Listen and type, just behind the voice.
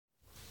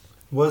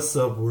What's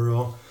up,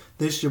 world?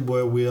 This is your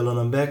boy Will, and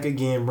I'm back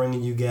again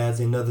bringing you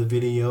guys another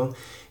video.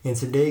 And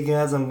today,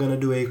 guys, I'm going to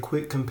do a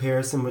quick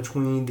comparison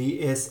between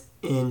the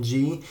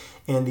SNG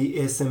and the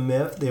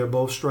SMF. They're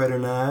both Strider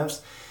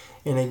knives.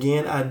 And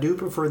again, I do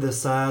prefer the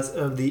size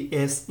of the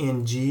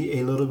SNG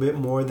a little bit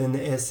more than the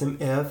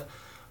SMF.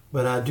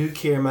 But I do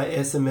carry my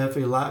SMF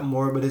a lot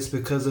more, but it's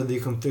because of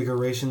the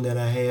configuration that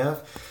I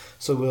have.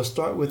 So we'll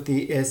start with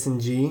the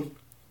SNG,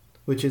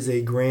 which is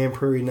a Grand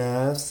Prairie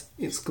Knives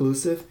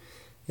exclusive.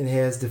 It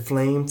has the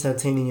flame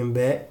titanium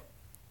back.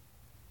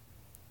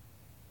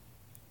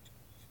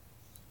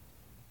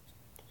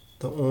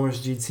 The orange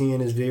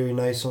G10 is very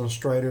nice on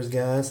Striders,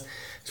 guys.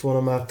 It's one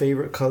of my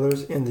favorite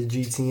colors in the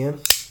G10.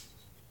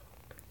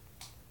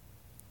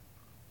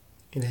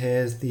 It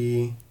has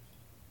the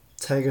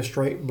Tiger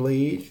Stripe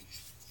blade,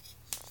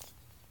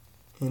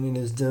 and it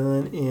is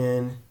done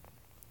in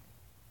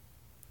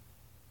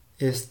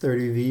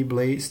S30V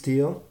blade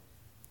steel.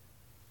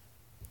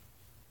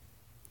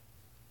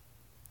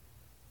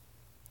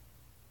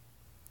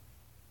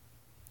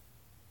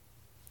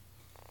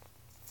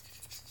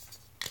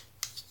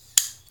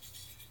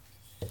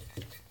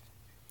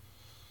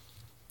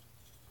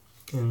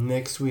 And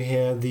next we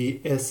have the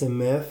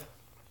SMF.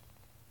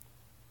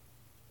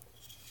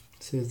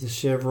 This is the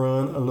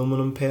chevron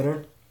aluminum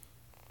pattern.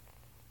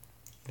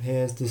 It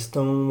has the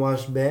stone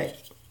wash back.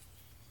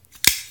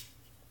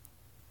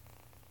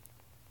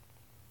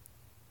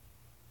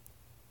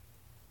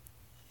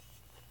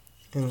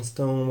 And a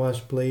stone wash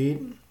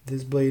blade.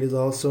 This blade is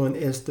also an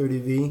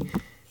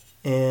S30V.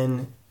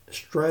 And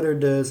Strider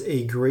does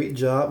a great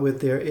job with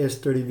their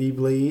S30V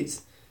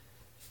blades.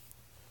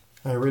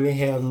 I really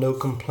have no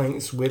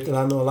complaints with it.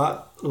 I know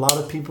a lot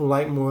of people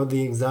like more of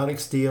the exotic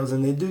steels,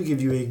 and they do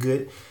give you a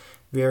good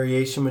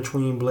variation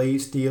between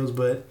blade steels,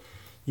 but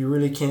you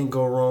really can't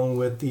go wrong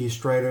with the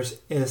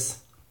Strider's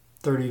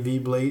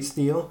S30V blade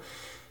steel.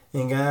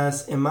 And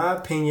guys, in my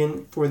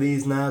opinion, for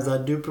these knives, I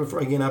do prefer,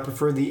 again, I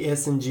prefer the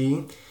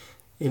SNG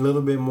a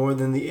little bit more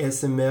than the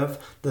SMF.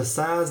 The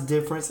size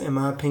difference, in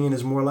my opinion,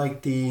 is more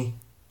like the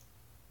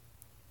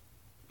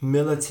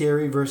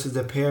military versus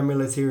the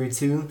paramilitary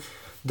 2.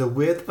 The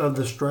width of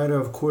the Strider,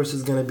 of course,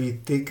 is going to be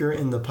thicker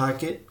in the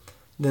pocket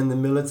than the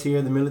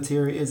military. The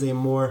military is a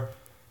more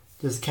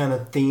just kind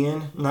of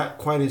thin, not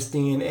quite as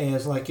thin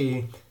as like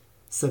a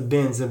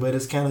Sabenza, but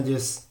it's kind of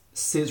just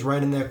sits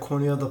right in that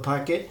corner of the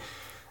pocket.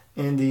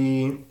 And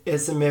the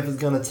SMF is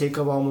going to take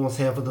up almost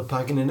half of the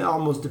pocket, and it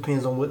almost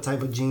depends on what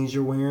type of jeans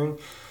you're wearing.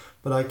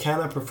 But I kind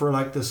of prefer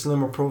like the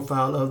slimmer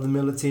profile of the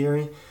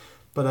military,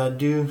 but I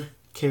do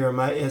carry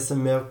my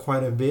SMF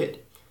quite a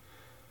bit.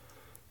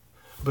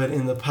 But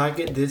in the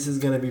pocket, this is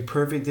going to be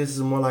perfect. This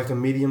is more like a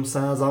medium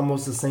size,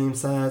 almost the same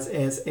size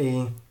as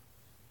a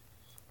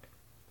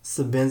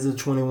Sabenza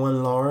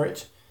 21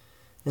 large.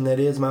 And that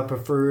is my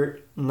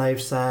preferred knife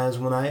size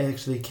when I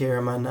actually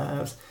carry my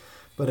knives.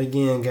 But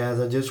again, guys,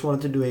 I just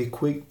wanted to do a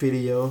quick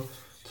video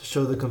to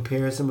show the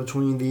comparison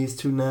between these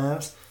two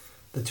knives,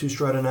 the two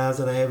Strider knives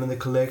that I have in the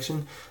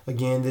collection.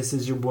 Again, this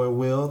is your boy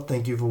Will.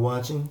 Thank you for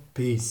watching.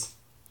 Peace.